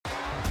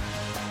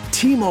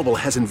T-Mobile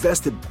has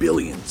invested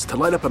billions to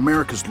light up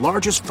America's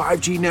largest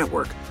 5G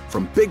network,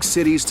 from big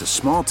cities to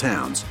small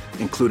towns,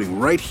 including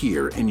right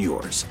here in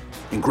yours.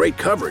 And great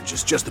coverage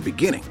is just the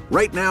beginning.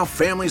 Right now,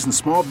 families and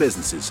small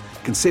businesses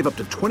can save up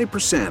to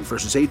 20%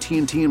 versus AT&T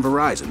and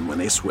Verizon when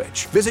they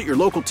switch. Visit your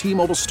local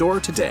T-Mobile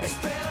store today.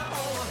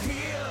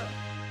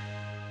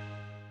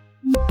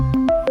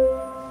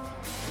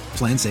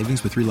 Plan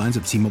savings with 3 lines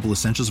of T-Mobile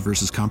Essentials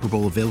versus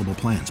comparable available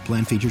plans.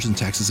 Plan features and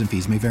taxes and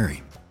fees may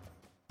vary.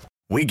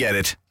 We get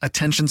it.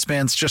 Attention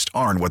spans just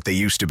aren't what they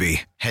used to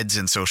be. Heads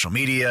in social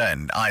media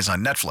and eyes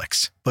on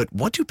Netflix. But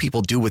what do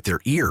people do with their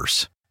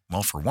ears?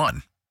 Well, for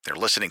one, they're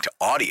listening to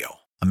audio.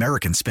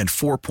 Americans spend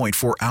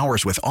 4.4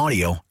 hours with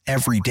audio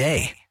every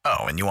day. Oh,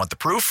 and you want the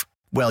proof?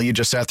 Well, you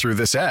just sat through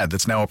this ad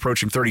that's now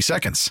approaching 30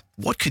 seconds.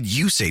 What could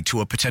you say to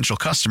a potential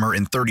customer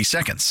in 30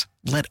 seconds?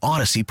 Let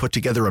Odyssey put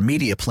together a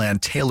media plan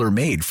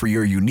tailor-made for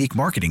your unique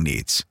marketing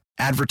needs.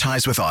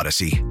 Advertise with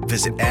Odyssey.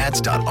 Visit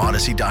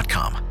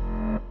ads.odyssey.com.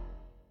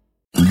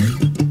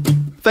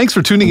 Thanks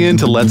for tuning in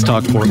to Let's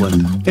Talk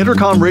Portland,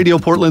 Intercom Radio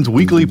Portland's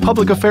weekly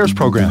public affairs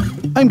program.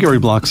 I'm Gary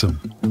Bloxam.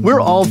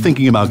 We're all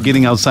thinking about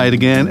getting outside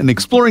again and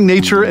exploring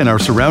nature and our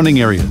surrounding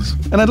areas.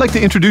 And I'd like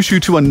to introduce you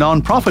to a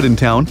nonprofit in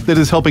town that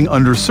is helping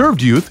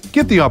underserved youth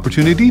get the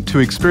opportunity to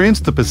experience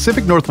the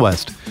Pacific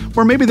Northwest,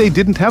 where maybe they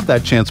didn't have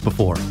that chance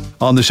before.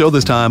 On the show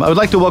this time, I would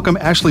like to welcome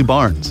Ashley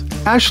Barnes.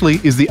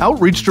 Ashley is the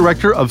Outreach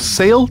Director of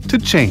Sail to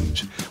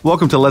Change.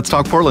 Welcome to Let's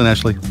Talk Portland,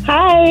 Ashley.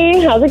 Hi,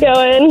 how's it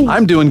going?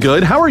 I'm doing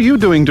good. How are you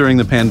doing during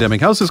the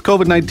pandemic? How's this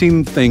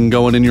COVID-19 thing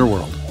going in your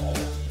world?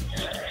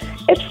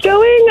 It's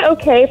going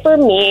okay for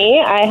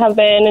me. I have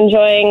been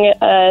enjoying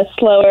a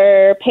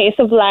slower pace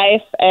of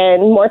life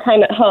and more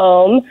time at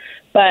home.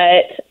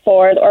 But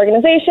for the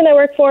organization I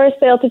work for,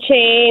 Sail to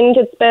Change,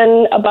 it's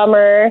been a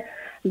bummer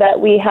that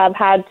we have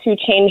had to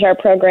change our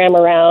program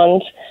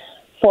around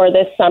for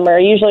this summer.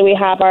 Usually we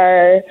have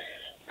our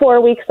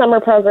 4-week summer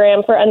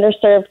program for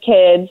underserved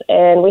kids,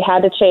 and we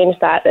had to change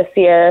that this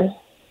year.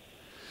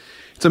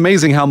 It's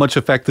amazing how much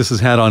effect this has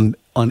had on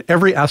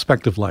every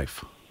aspect of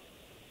life.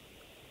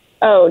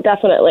 Oh,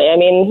 definitely. I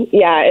mean,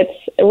 yeah, it's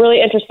a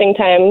really interesting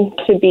time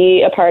to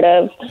be a part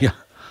of. Yeah.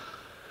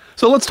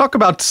 So let's talk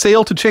about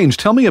Sail to Change.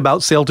 Tell me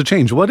about Sail to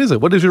Change. What is it?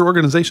 What is your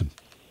organization?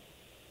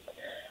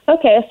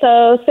 Okay,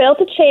 so Sail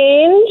to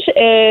Change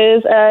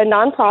is a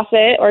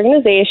nonprofit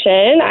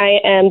organization. I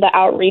am the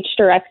outreach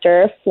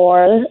director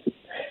for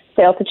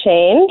Sail to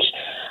Change.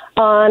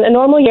 On a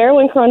normal year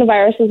when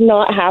coronavirus is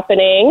not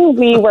happening,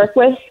 we work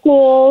with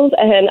schools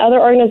and other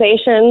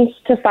organizations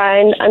to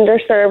find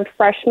underserved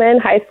freshmen,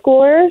 high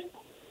schoolers,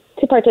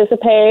 to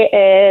participate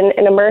in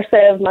an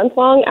immersive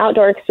month-long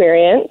outdoor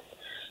experience.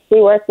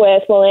 We work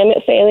with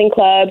Willamette Sailing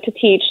Club to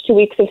teach 2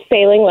 weeks of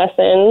sailing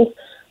lessons,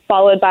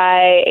 followed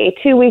by a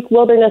 2-week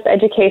wilderness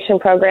education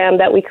program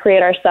that we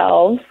create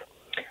ourselves.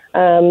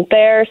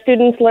 There,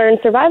 students learn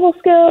survival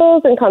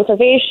skills and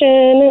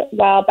conservation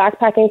while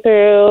backpacking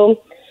through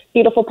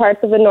beautiful parts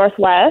of the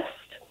Northwest.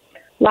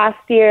 Last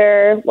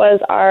year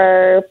was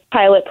our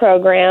pilot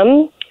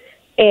program,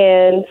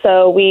 and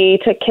so we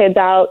took kids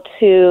out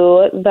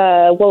to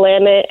the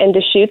Willamette and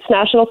Deschutes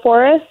National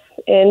Forests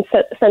in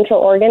Central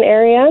Oregon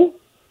area.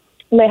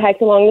 And they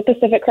hiked along the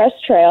Pacific Crest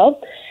Trail.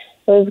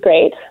 It was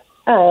great.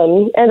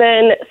 And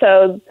then,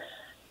 so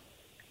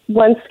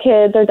once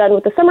kids are done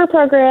with the summer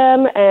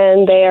program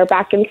and they are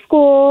back in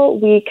school,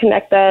 we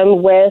connect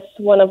them with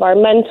one of our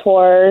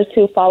mentors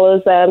who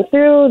follows them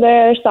through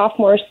their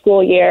sophomore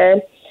school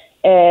year.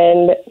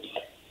 And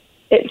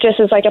it just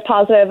is like a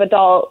positive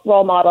adult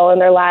role model in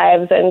their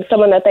lives and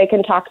someone that they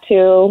can talk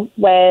to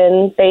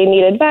when they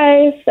need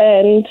advice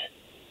and,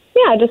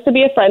 yeah, just to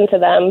be a friend to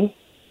them.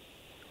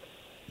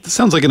 This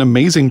sounds like an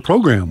amazing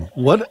program.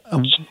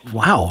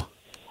 Wow.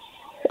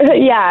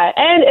 Yeah,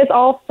 and it's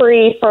all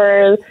free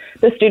for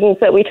the students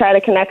that we try to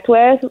connect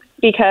with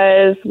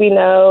because we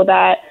know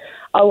that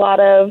a lot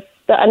of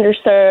the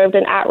underserved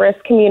and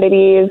at-risk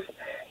communities,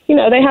 you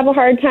know, they have a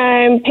hard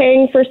time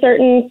paying for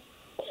certain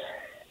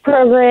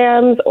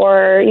programs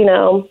or, you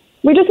know,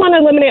 we just want to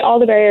eliminate all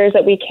the barriers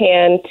that we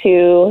can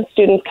to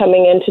students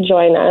coming in to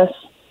join us.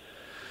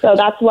 So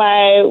that's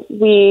why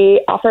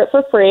we offer it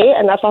for free,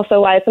 and that's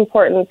also why it's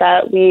important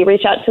that we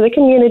reach out to the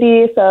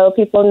community so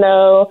people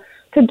know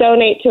to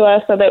donate to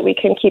us so that we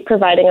can keep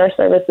providing our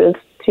services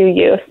to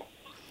youth.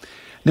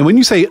 Now, when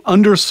you say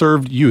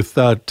underserved youth,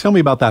 tell me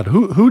about that.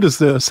 Who does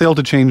the Sail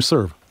to Change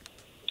serve?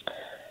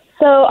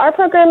 So our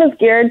program is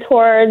geared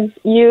towards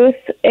youth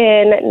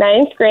in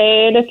 9th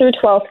grade through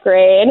 12th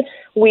grade.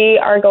 We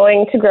are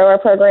going to grow our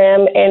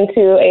program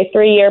into a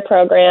 3-year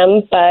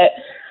program, but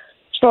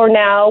for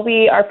now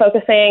we are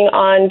focusing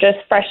on just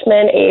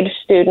freshman-age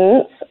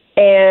students.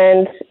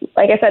 And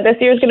like I said, this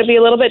year is going to be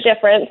a little bit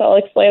different, so I'll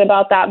explain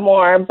about that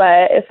more.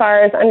 But as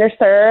far as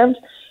underserved,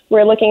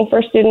 we're looking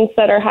for students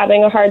that are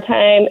having a hard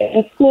time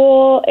in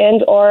school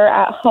and or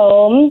at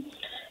home,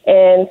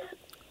 and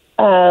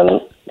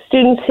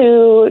students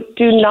who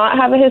do not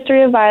have a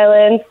history of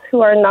violence,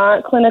 who are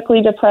not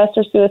clinically depressed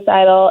or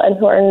suicidal, and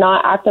who are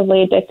not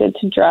actively addicted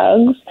to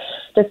drugs,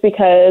 just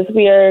because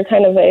we are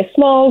kind of a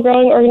small,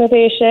 growing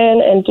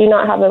organization and do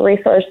not have the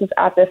resources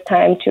at this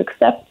time to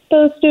accept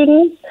those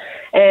students.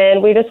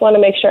 And we just want to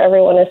make sure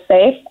everyone is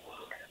safe.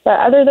 But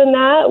other than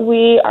that,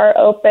 we are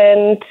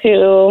open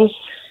to,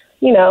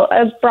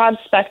 a broad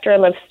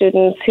spectrum of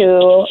students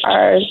who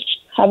are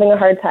having a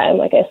hard time,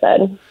 like I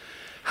said.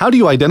 How do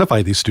you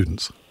identify these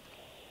students?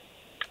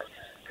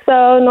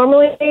 So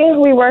normally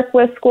we work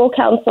with school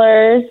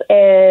counselors,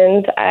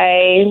 and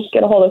I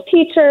get a hold of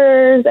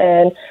teachers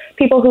and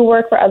people who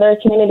work for other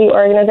community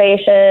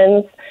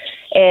organizations,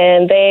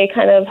 and they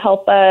kind of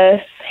help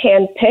us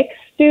handpick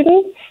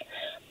students.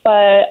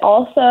 But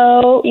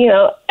also,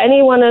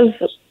 anyone is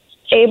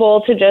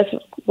able to just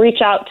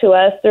reach out to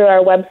us through our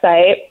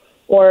website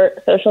or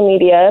social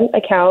media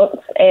accounts,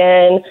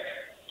 and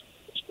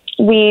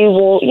we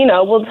will,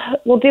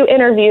 we'll do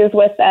interviews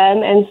with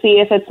them and see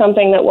if it's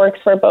something that works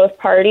for both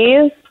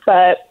parties.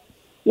 But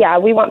yeah,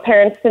 we want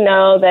parents to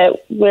know that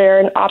we're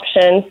an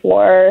option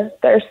for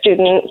their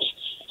students,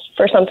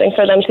 for something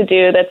for them to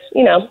do that's,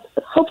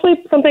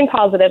 hopefully something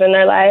positive in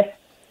their life.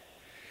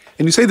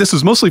 And you say this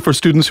is mostly for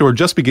students who are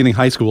just beginning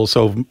high school,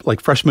 so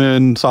like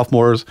freshmen,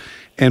 sophomores.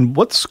 And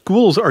what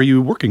schools are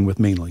you working with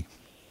mainly?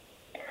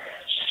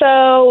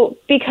 So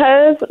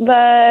because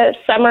the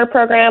summer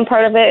program,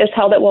 part of it is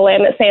held at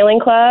Willamette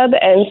Sailing Club,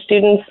 and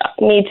students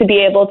need to be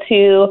able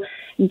to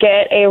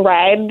get a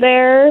ride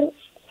there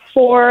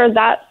for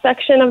that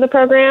section of the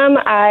program,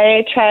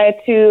 I try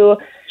to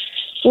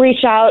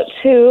reach out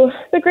to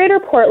the greater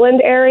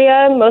Portland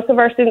area. Most of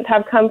our students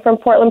have come from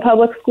Portland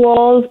Public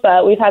Schools,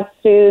 but we've had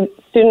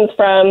students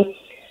from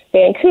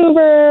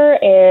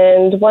Vancouver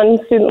and one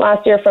student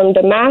last year from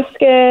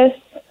Damascus.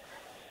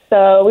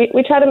 So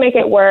we try to make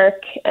it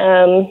work.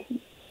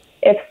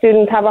 If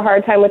students have a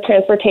hard time with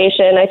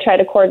transportation, I try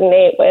to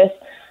coordinate with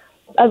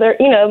other,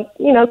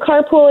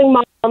 carpooling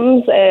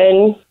moms,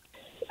 and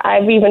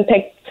I've even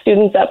picked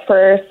students up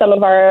for some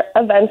of our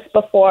events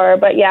before.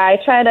 But yeah, I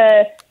try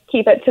to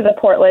keep it to the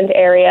Portland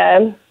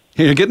area.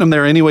 You're getting them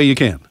there any way you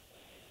can.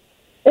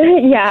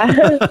 Yeah.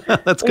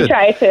 That's good. We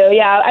try to,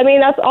 yeah. I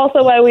mean, that's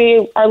also why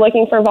we are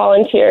looking for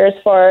volunteers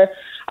for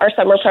our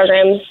summer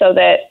programs, so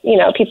that,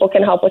 people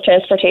can help with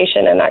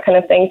transportation and that kind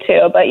of thing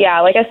too. But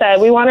yeah, like I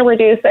said, we want to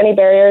reduce any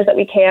barriers that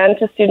we can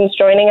to students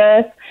joining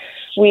us.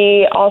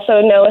 We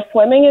also know a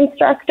swimming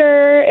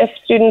instructor. If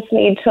students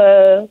need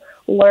to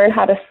learn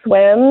how to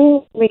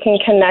swim, we can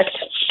connect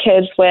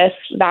kids with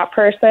that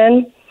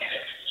person.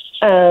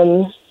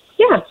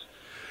 Yeah.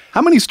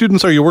 How many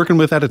students are you working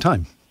with at a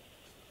time?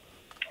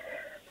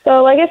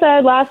 So like I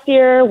said, last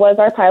year was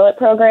our pilot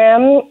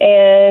program,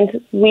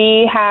 and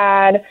we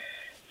had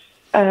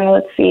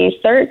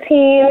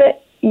 13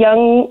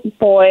 young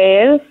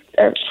boys,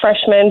 or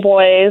freshman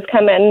boys,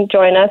 come and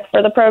join us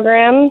for the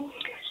program.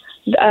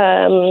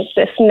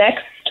 This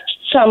next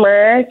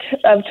summer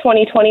of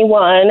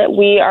 2021,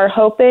 we are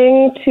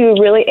hoping to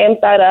really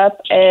amp that up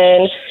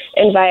and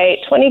invite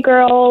 20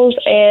 girls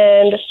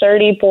and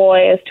 30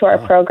 boys to our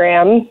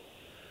program.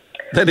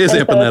 That is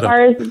amping that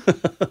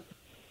up.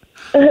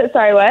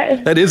 Sorry,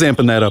 what? That is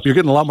amping that up. You're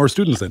getting a lot more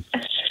students then.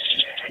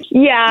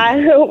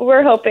 Yeah,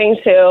 we're hoping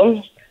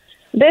to.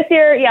 This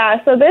year,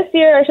 so this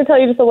year, I should tell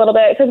you just a little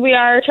bit, because we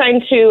are trying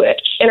to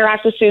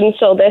interact with students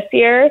still this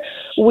year.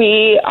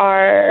 We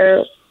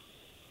are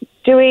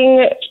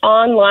doing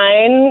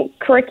online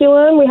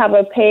curriculum. We have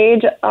a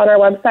page on our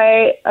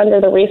website under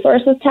the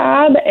resources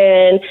tab,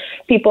 and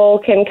people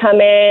can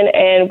come in,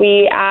 and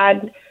we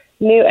add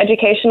new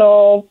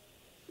educational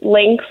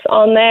links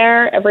on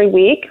there every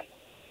week.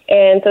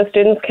 And so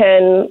students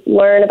can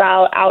learn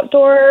about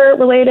outdoor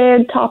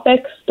related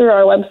topics through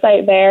our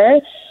website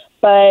there.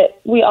 But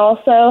we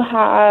also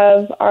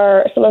have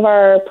some of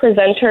our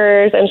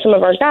presenters and some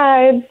of our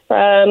guides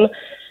from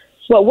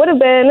what would have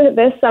been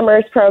this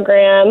summer's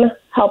program,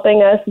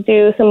 helping us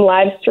do some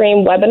live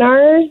stream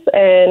webinars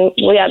and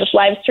just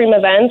live stream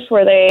events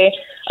where they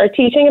are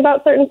teaching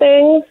about certain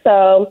things.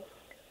 So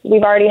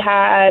we've already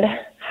had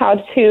how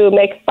to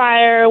make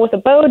fire with a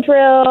bow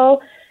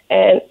drill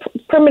and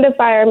primitive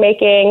fire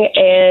making,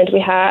 and we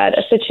had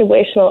a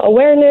situational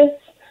awareness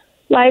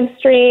live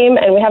stream,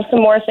 and we have some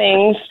more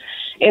things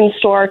in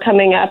store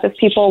coming up. If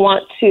people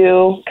want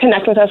to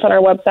connect with us on our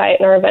website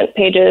and our event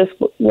pages,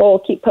 we'll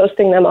keep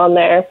posting them on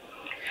there.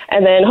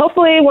 And then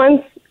hopefully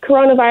once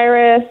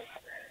coronavirus,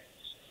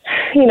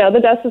 the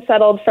dust has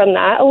settled from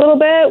that a little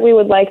bit, we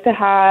would like to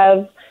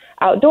have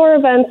outdoor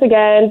events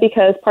again,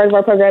 because part of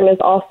our program is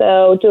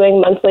also doing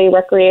monthly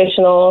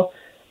recreational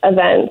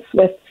events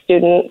with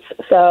students.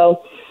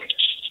 So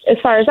as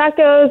far as that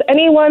goes,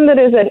 anyone that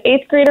is an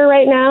 8th grader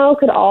right now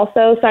could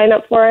also sign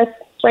up for us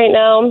right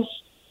now,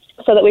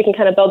 so that we can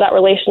kind of build that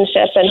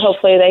relationship, and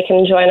hopefully they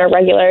can join our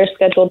regular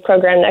scheduled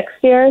program next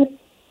year. Do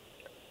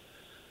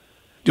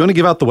you want to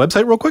give out the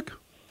website real quick?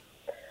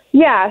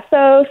 Yeah,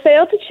 so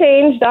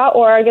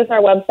sailtochange.org is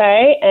our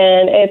website,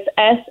 and it's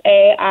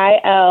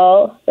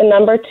SAIL, the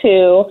number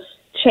 2,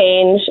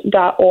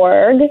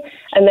 sailtochange.org.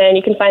 And then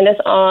you can find us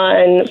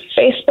on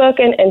Facebook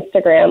and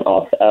Instagram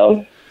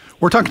also.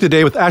 We're talking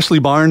today with Ashley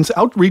Barnes,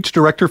 Outreach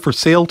Director for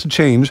Sail to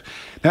Change.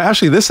 Now,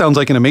 Ashley, this sounds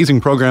like an amazing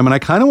program, and I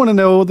kind of want to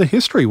know the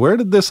history. Where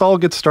did this all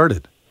get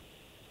started?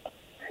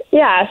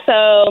 Yeah,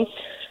 so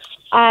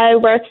I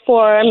work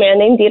for a man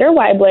named Dieter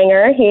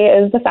Weiblinger. He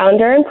is the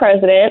founder and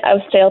president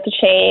of Sail to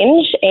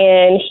Change,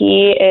 and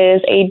he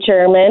is a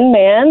German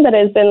man that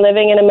has been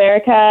living in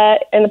America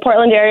in the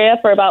Portland area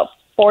for about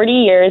 40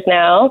 years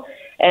now,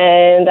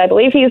 and I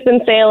believe he's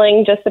been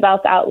sailing just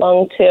about that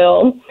long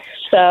too.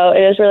 So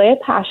it is really a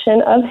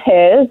passion of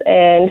his,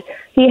 and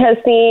he has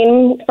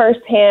seen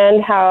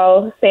firsthand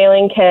how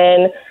sailing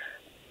can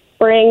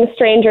bring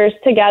strangers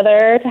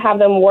together to have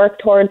them work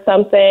towards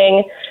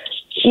something,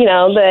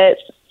 that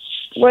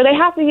where they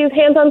have to use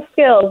hands-on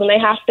skills and they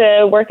have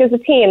to work as a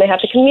team. They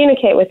have to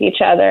communicate with each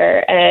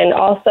other, and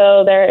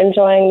also they're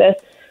enjoying this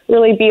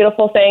really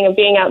beautiful thing of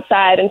being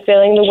outside and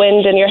feeling the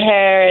wind in your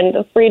hair and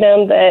the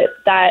freedom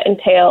that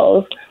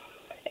entails.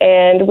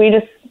 And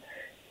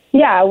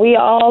we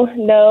all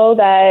know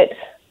that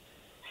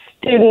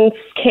students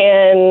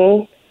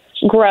can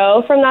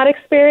grow from that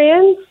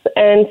experience.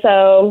 And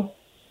so,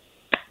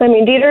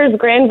 Dieter's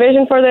grand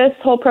vision for this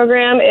whole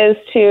program is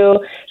to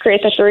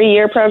create the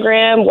 3-year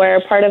program where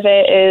part of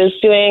it is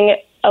doing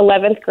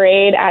 11th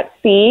grade at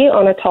sea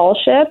on a tall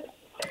ship.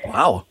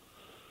 Wow.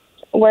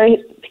 Where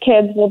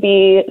kids will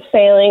be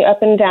sailing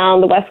up and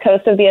down the west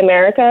coast of the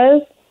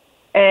Americas.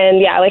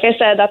 And yeah, like I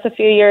said, that's a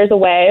few years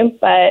away,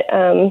 but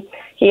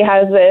he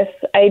has this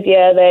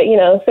idea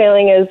that,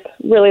 sailing is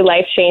really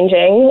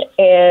life-changing,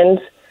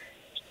 and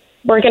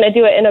we're going to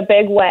do it in a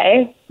big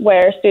way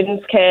where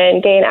students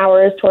can gain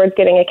hours towards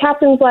getting a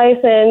captain's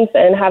license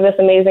and have this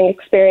amazing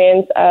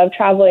experience of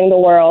traveling the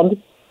world.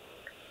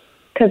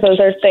 Because those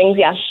are things,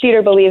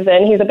 Dieter believes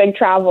in. He's a big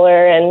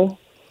traveler, and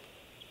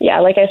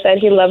like I said,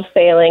 he loves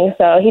sailing.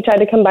 So he tried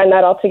to combine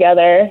that all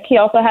together. He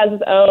also has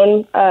his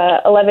own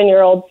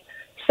 11-year-old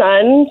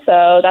son,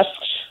 so that's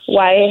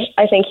why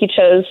I think he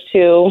chose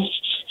to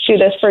do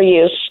this for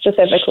youth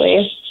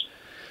specifically.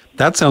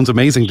 That sounds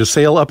amazing, to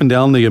sail up and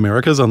down the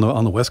Americas on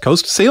the West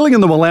Coast. Sailing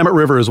in the Willamette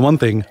River is one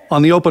thing.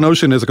 On the open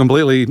ocean is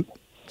completely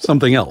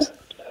something else.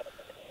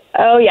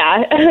 Oh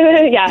yeah.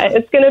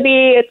 It's going to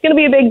be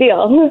a big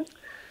deal.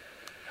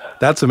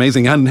 That's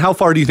amazing. And how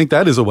far do you think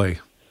that is away?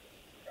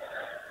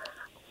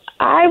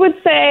 I would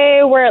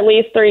say we're at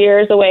least 3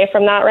 years away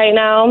from that right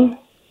now.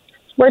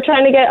 We're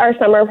trying to get our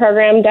summer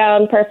program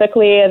down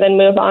perfectly and then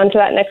move on to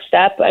that next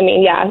step.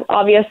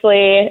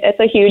 Obviously, it's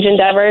a huge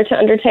endeavor to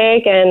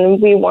undertake,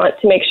 and we want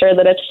to make sure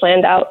that it's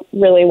planned out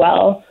really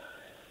well.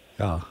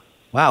 Oh,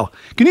 wow.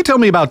 Can you tell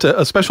me about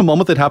a special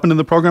moment that happened in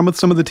the program with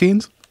some of the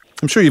teens?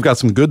 I'm sure you've got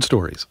some good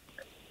stories.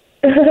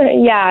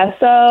 Yeah,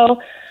 so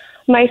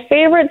my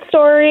favorite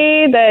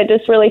story that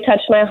just really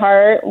touched my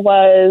heart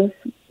was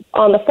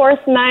on the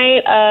 4th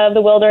night of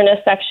the wilderness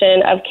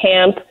section of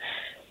camp.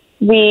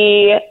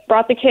 We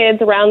brought the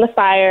kids around the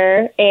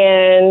fire,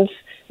 and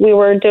we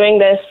were doing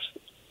this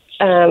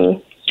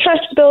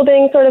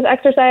trust-building sort of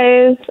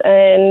exercise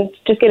and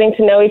just getting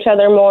to know each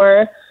other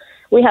more.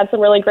 We had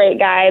some really great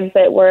guides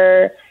that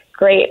were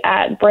great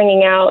at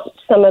bringing out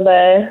some of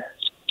the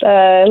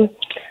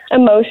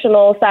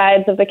emotional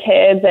sides of the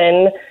kids,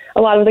 and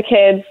a lot of the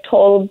kids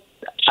told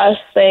us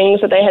things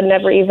that they had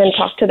never even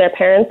talked to their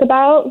parents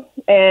about.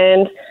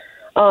 And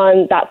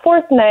on that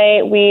 4th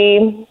night,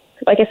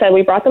 like I said,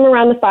 we brought them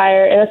around the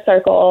fire in a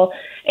circle,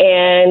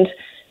 and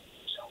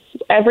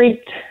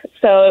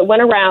so it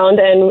went around,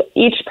 and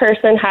each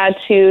person had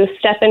to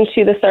step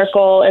into the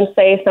circle and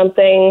say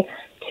something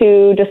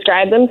to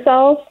describe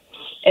themselves.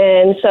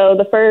 And so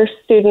the first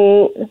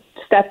student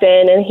stepped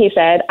in and he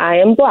said, "I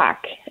am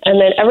Black."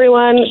 And then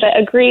everyone that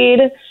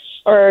agreed,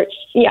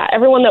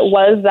 everyone that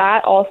was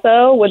that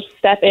also would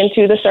step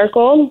into the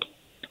circle.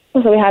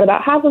 So we had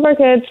about half of our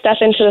kids step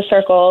into the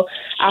circle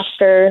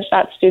after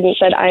that student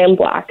said, "I am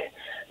Black."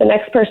 The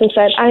next person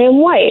said, "I am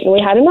white," and we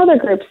had another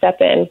group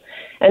step in.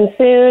 And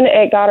soon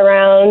it got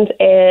around,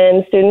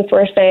 and students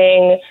were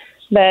saying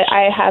that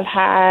I have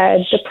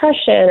had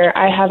depression, or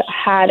I have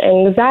had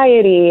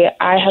anxiety,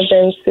 I have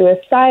been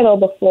suicidal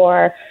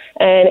before.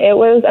 And it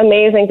was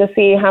amazing to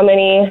see how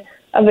many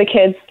of the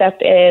kids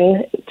stepped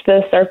in to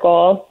the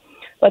circle.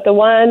 But the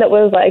one that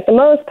was the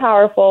most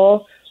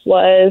powerful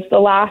was the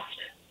last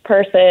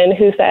person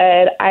who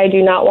said, "I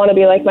do not want to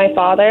be like my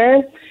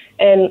father."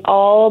 And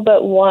all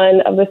but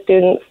one of the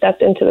students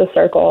stepped into the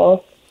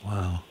circle.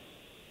 Wow.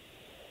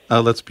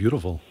 Oh, that's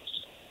beautiful.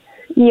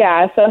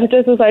 Yeah, so it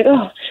just was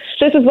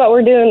this is what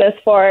we're doing this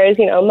for, is,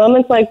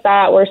 moments like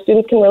that where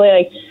students can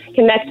really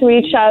connect to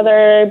each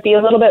other, be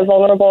a little bit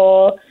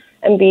vulnerable,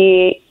 and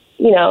be,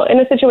 in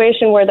a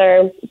situation where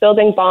they're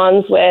building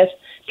bonds with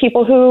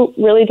people who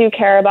really do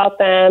care about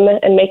them,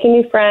 and making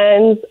new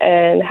friends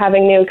and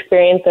having new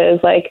experiences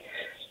like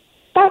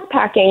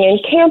backpacking and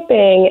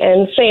camping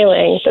and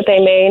sailing that they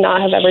may not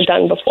have ever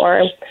done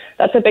before.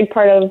 That's a big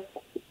part of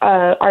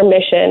our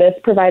mission, is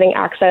providing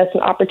access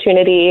and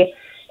opportunity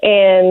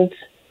and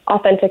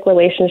authentic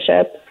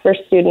relationships for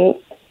students.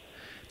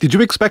 Did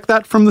you expect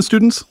that from the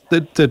students,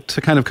 that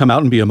to kind of come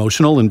out and be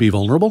emotional and be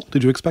vulnerable?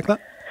 Did you expect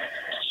that?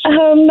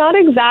 Not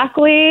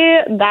exactly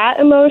that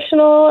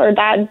emotional or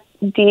that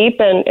deep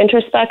and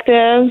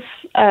introspective.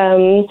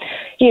 The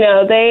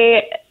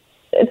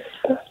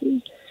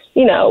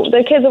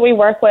kids that we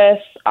work with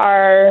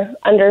are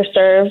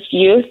underserved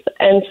youth.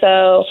 And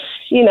so,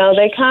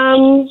 they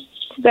come,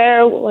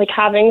 they're like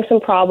having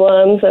some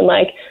problems and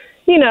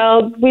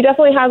we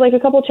definitely had a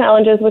couple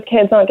challenges with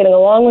kids not getting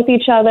along with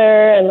each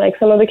other. And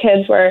some of the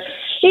kids were,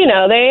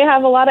 they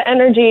have a lot of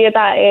energy at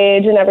that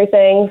age and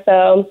everything.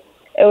 So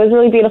it was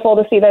really beautiful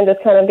to see them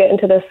just kind of get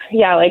into this,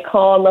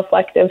 calm,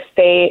 reflective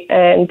state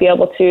and be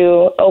able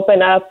to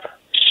open up,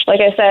 like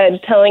I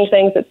said, telling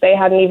things that they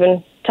hadn't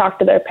even talked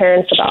to their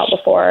parents about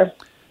before.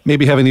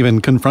 Maybe haven't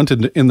even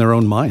confronted in their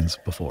own minds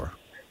before.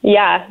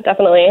 Yeah,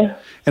 definitely.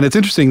 And it's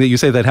interesting that you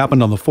say that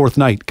happened on the fourth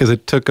night, because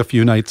it took a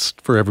few nights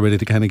for everybody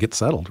to kind of get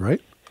settled, right?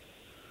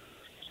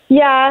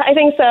 Yeah, I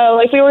think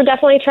so. We were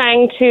definitely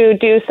trying to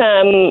do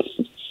some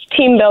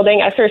team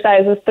building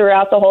exercises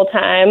throughout the whole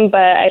time,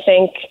 but I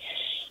think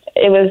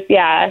it was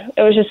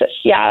just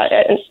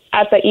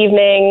at the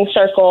evening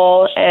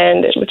circle,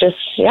 and it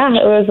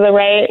was the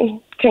right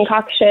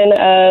concoction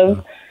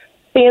of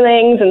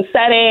feelings and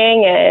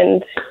setting,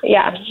 and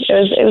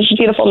it was a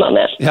beautiful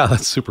moment. Yeah,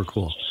 that's super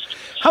cool.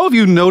 How have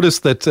you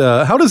noticed that,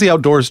 how does the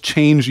outdoors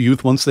change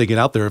youth once they get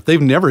out there? If they've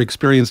never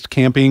experienced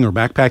camping or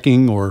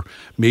backpacking or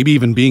maybe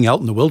even being out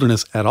in the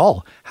wilderness at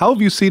all, how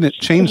have you seen it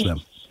change them?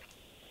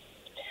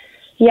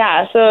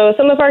 Yeah, so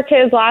some of our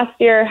kids last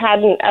year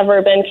hadn't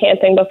ever been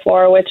camping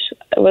before, which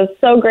was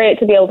so great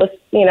to be able to,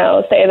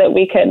 say that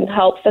we could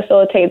help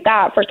facilitate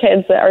that for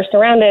kids that are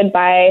surrounded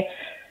by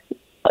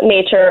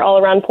nature all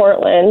around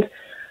Portland.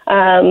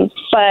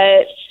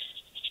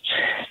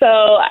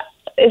 So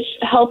it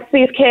helps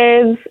these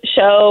kids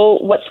show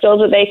what skills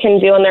that they can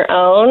do on their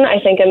own. I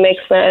think it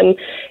makes them,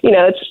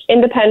 it's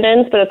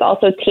independence, but it's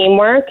also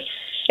teamwork.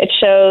 It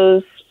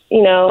shows,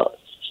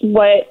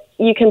 what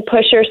you can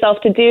push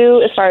yourself to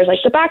do as far as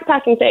the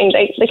backpacking thing.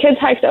 The kids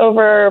hiked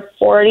over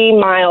 40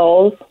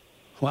 miles.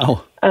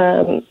 Wow.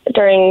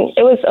 It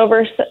was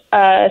over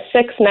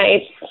 6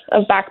 nights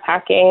of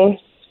backpacking.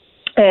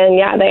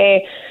 And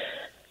they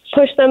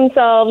pushed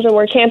themselves and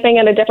were camping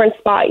at a different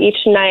spot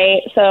each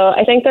night. So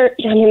I think there's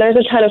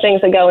a ton of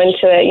things that go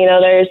into it.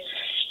 There's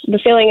the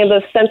feeling of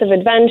the sense of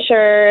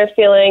adventure,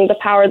 feeling the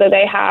power that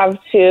they have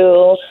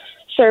to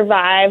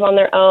survive on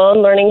their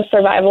own, learning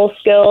survival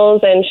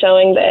skills and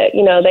showing that,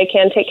 they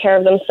can take care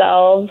of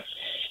themselves.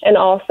 And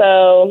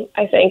also,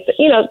 I think that,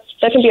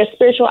 there can be a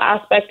spiritual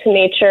aspect to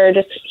nature,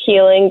 just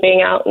healing,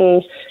 being out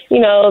and,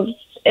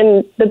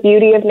 in the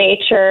beauty of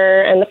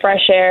nature and the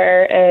fresh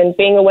air and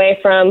being away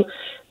from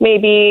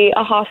maybe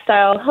a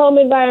hostile home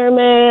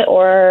environment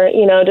or,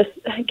 just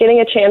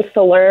getting a chance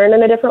to learn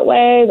in a different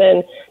way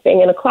than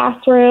being in a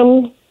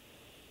classroom.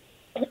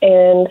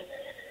 And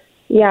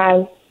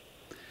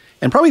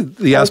And probably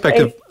the aspect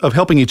of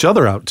helping each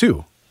other out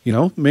too.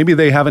 Maybe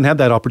they haven't had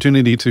that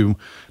opportunity to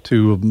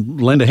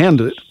lend a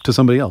hand to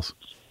somebody else.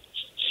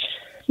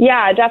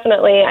 Yeah,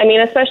 definitely.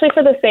 Especially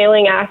for the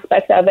sailing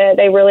aspect of it,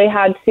 they really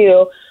had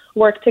to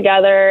work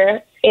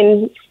together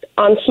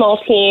on small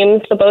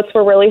teams. The boats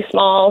were really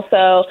small,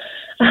 so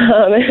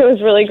it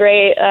was really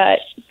great.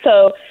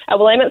 So at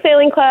Willamette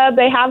Sailing Club,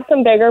 they have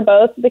some bigger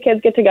boats the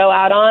kids get to go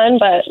out on,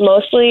 but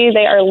mostly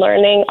they are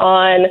learning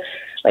on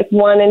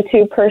 1 and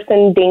 2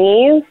 person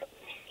dinghies.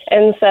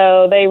 And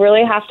so they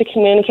really have to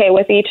communicate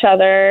with each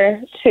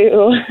other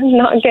to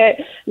not get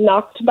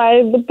knocked by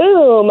the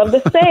boom of the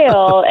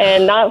sail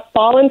and not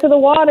fall into the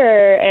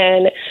water.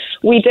 And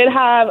we did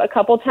have a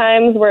couple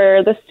times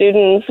where the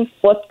students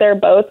flipped their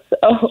boats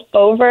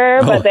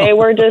over, but they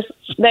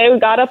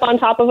got up on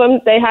top of them.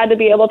 They had to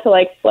be able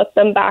to flip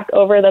them back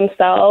over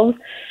themselves.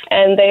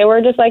 And they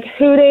were just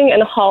hooting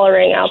and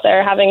hollering out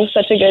there, having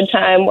such a good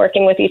time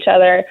working with each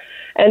other.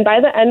 And by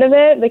the end of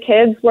it, the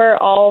kids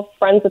were all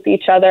friends with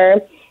each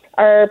other.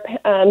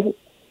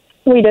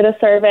 We did a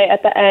survey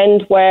at the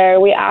end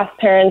where we asked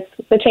parents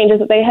the changes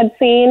that they had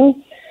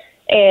seen,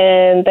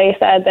 and they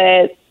said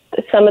that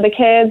some of the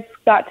kids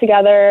got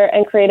together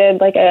and created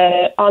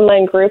a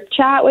online group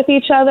chat with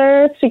each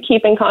other to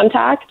keep in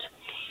contact,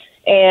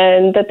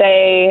 and that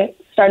they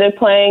started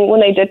playing, when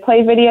they did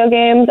play video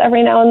games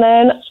every now and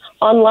then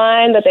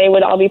online, that they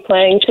would all be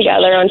playing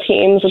together on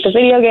teams with the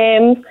video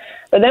games.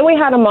 But then we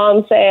had a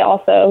mom say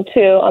also,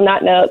 too, on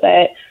that note,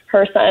 that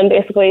her son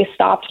basically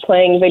stopped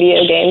playing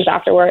video games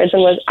afterwards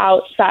and was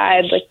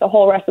outside the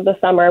whole rest of the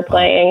summer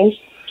playing.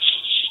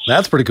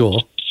 That's pretty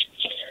cool.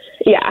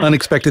 Yeah.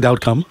 Unexpected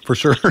outcome, for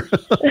sure.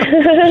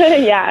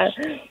 Yeah.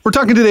 We're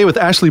talking today with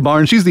Ashley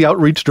Barnes. She's the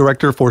outreach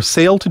director for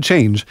Sail to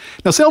Change.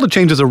 Now, Sail to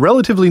Change is a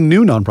relatively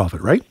new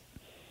nonprofit, right?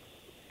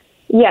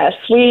 Yes.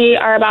 We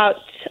are about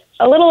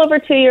a little over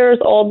 2 years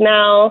old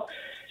now.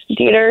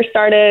 Dieter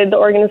started the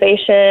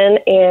organization,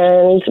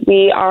 and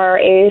we are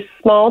a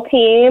small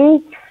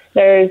team.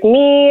 There's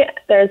me,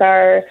 there's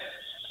our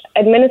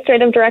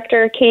administrative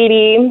director,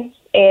 Katie,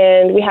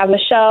 And we have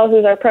Michelle,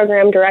 who's our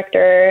program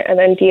director, and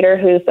then Dieter,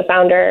 who's the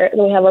founder.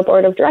 And we have our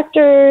board of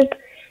directors,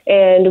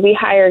 and we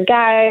hire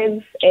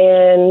guides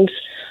and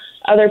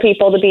other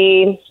people to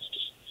be,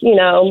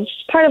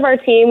 part of our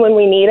team when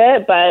we need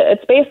it. But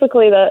it's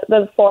basically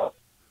the four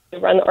who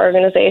run the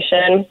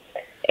organization.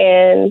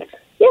 And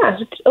yeah,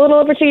 it's a little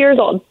over 2 years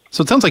old.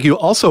 So it sounds like you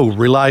also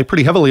rely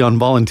pretty heavily on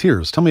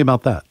volunteers. Tell me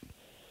about that.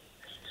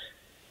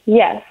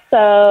 Yes.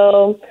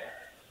 So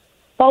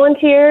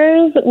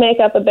volunteers make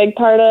up a big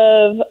part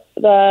of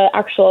the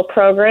actual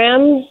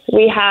program.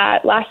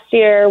 Last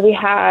year, we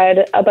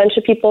had a bunch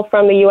of people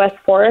from the U.S.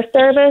 Forest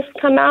Service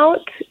come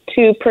out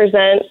to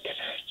present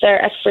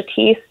their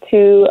expertise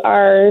to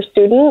our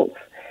students.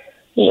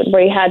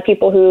 We had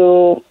people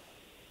who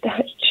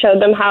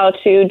showed them how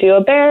to do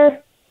a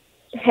bear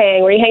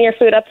hang, where you hang your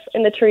food up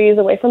in the trees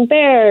away from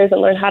bears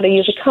and learn how to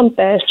use a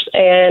compass.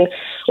 And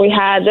we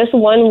had this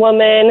one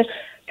woman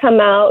come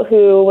out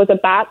who was a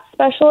bat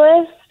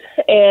specialist,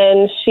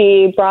 and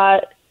she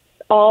brought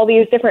all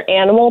these different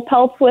animal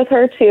pelts with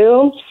her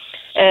too.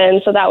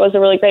 And so that was a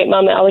really great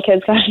moment. All the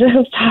kids got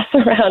to pass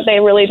around. They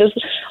really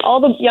all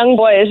the young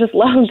boys just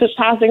loved just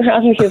passing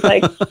around these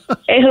like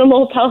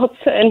animal pelts.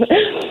 And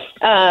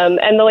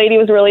the lady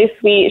was really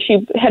sweet.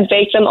 She had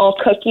baked them all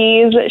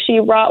cookies that she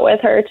brought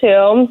with her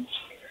too.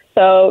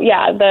 So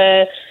yeah,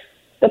 the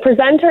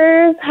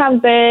presenters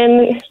have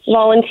been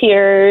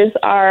volunteers.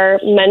 Our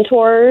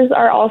mentors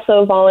are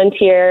also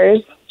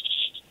volunteers.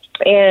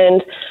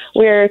 And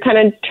we're kind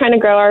of trying to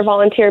grow our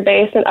volunteer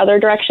base in other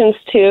directions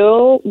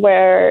too,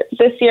 where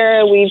this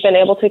year we've been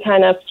able to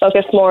kind of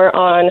focus more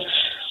on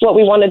what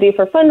we want to do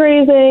for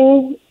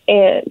fundraising,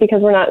 and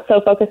because we're not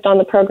so focused on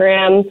the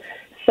program.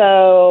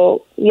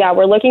 So yeah,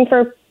 we're looking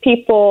for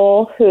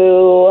people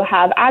who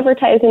have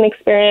advertising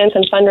experience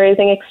and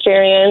fundraising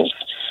experience.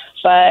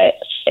 But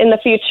in the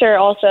future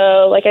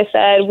also, like I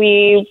said,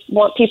 we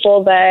want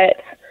people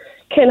that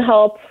can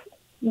help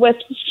with,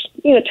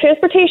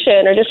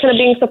 transportation or just kind of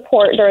being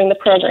support during the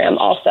program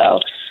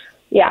also.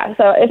 Yeah,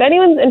 so if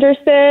anyone's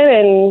interested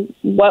in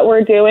what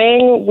we're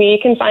doing, we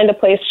can find a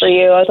place for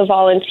you as a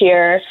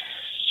volunteer.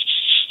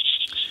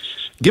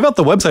 Give out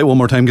the website one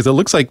more time, because it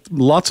looks like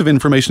lots of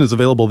information is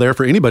available there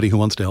for anybody who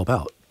wants to help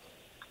out.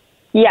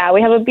 Yeah,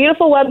 we have a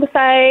beautiful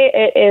website.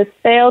 It is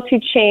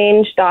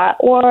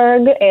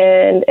sailtochange.org,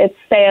 and it's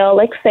sail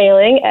like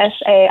sailing,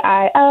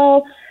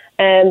 SAIL,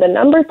 and the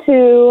number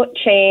 2,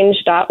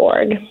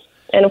 change.org.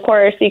 And of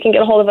course, you can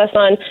get a hold of us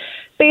on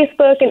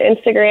Facebook and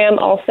Instagram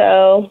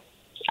also.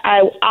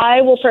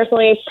 I will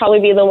personally probably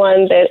be the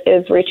one that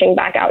is reaching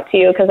back out to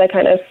you, because I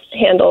kind of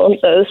handle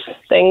those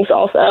things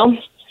also. I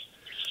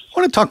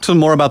want to talk some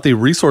more about the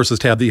resources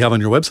tab that you have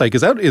on your website, because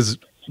that is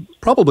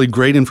probably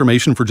great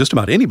information for just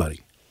about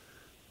anybody.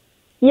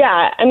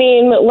 Yeah, I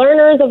mean,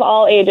 learners of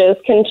all ages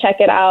can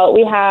check it out.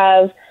 We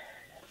have,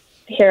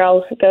 here,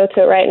 I'll go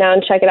to it right now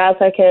and check it out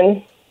so I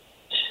can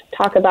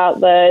talk about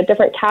the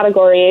different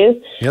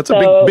categories. Yeah, it's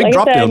a big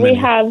drop down menu. We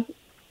have,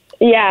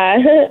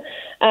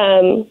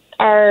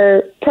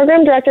 our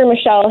program director,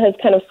 Michelle, has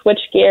kind of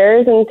switched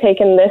gears and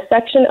taken this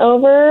section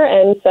over.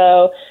 And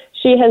so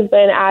she has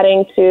been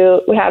adding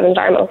we have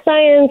environmental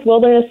science,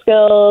 wilderness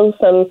skills,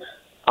 some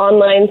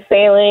online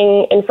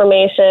sailing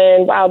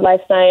information,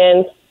 wildlife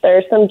science.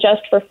 There's some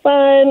just for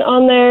fun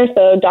on there,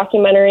 so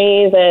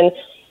documentaries, and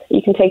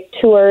you can take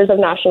tours of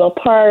national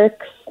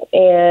parks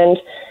and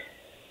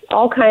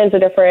all kinds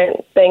of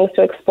different things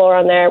to explore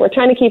on there. We're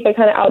trying to keep it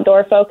kind of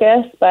outdoor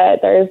focused, but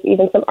there's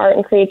even some art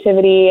and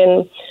creativity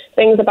and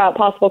things about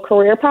possible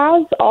career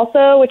paths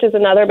also, which is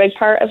another big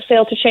part of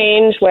Sail to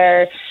Change,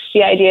 where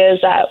the idea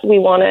is that we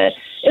want to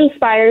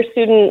inspire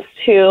students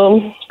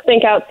to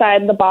think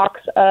outside the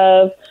box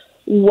of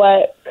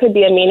what could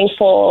be a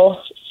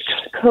meaningful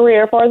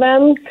career for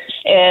them.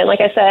 And like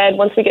I said,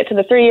 once we get to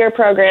the 3-year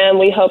program,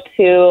 we hope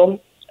to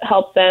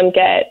help them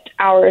get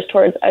hours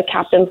towards a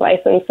captain's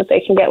license that they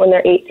can get when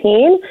they're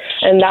 18.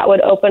 And that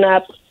would open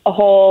up a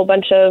whole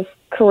bunch of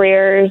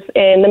careers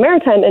in the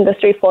maritime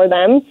industry for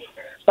them.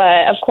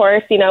 But of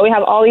course, we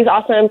have all these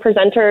awesome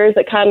presenters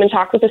that come and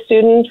talk with the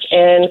students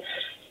and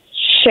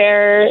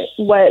share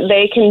what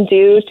they can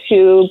do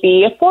to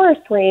be a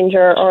forest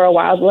ranger or a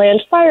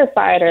wildland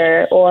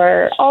firefighter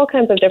or all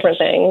kinds of different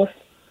things.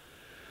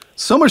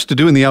 So much to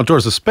do in the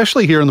outdoors,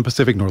 especially here in the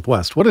Pacific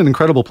Northwest. What an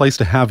incredible place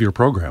to have your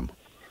program.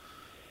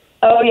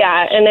 Oh,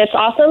 yeah, and it's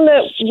awesome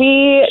that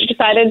we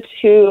decided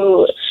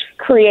to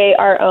create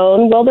our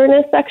own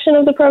wilderness section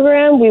of the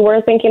program. We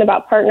were thinking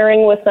about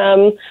partnering with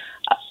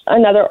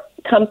another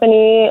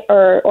company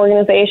or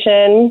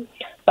organization,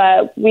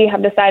 but we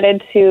have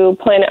decided to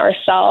plan it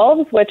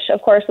ourselves, which,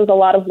 of course, is a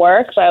lot of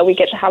work, but we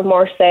get to have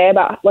more say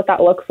about what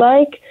that looks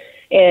like.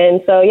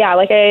 And so, yeah,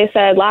 like I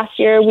said, last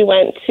year we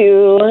went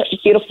to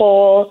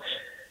beautiful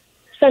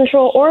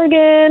Central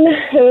Oregon.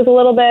 It was a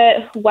little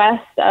bit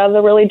west of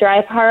the really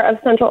dry part of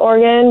Central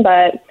Oregon,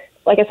 but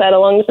like I said,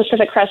 along the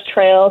Pacific Crest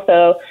Trail,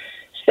 so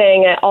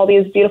staying at all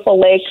these beautiful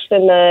lakes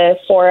in the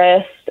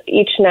forest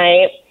each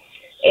night.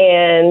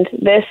 And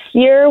this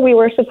year we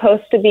were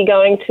supposed to be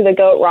going to the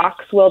Goat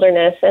Rocks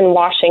Wilderness in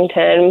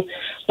Washington,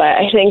 but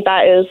I think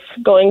that is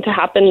going to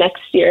happen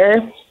next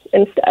year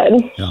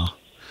instead. Yeah.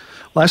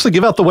 Well, Ashley,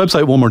 give out the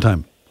website one more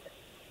time.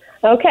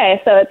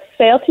 Okay, so it's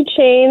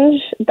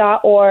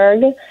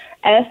sailtochange.org,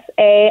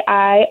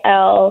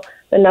 SAIL,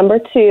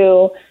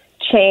 2,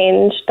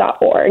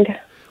 change.org.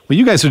 Well,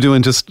 you guys are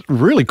doing just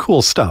really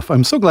cool stuff.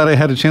 I'm so glad I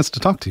had a chance to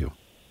talk to you.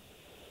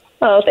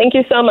 Oh, thank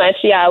you so much.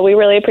 Yeah, we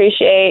really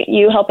appreciate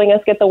you helping us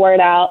get the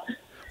word out.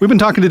 We've been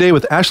talking today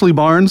with Ashley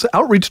Barnes,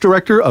 Outreach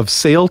Director of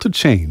Sail to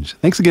Change.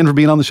 Thanks again for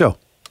being on the show.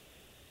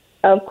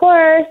 Of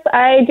course.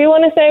 I do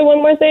want to say one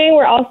more thing.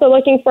 We're also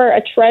looking for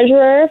a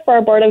treasurer for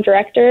our board of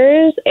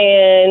directors,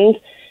 and,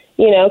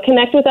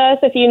 connect with us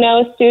if you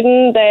know a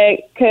student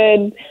that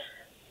could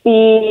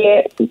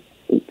be,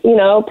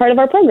 part of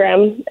our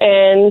program.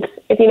 And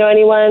if you know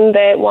anyone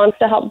that wants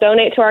to help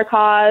donate to our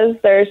cause,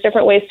 there's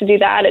different ways to do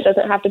that. It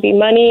doesn't have to be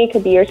money. It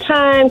could be your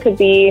time, could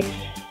be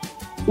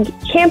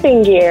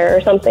camping gear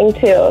or something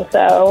too.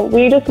 So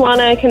we just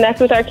want to connect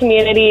with our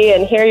community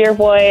and hear your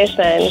voice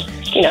and,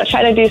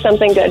 try to do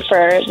something good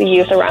for the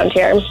youth around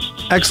here.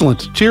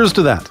 Excellent. Cheers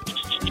to that.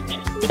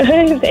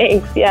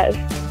 Thanks. Yes.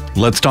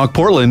 Let's Talk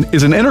Portland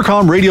is an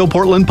Entercom Radio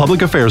Portland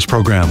public affairs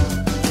program.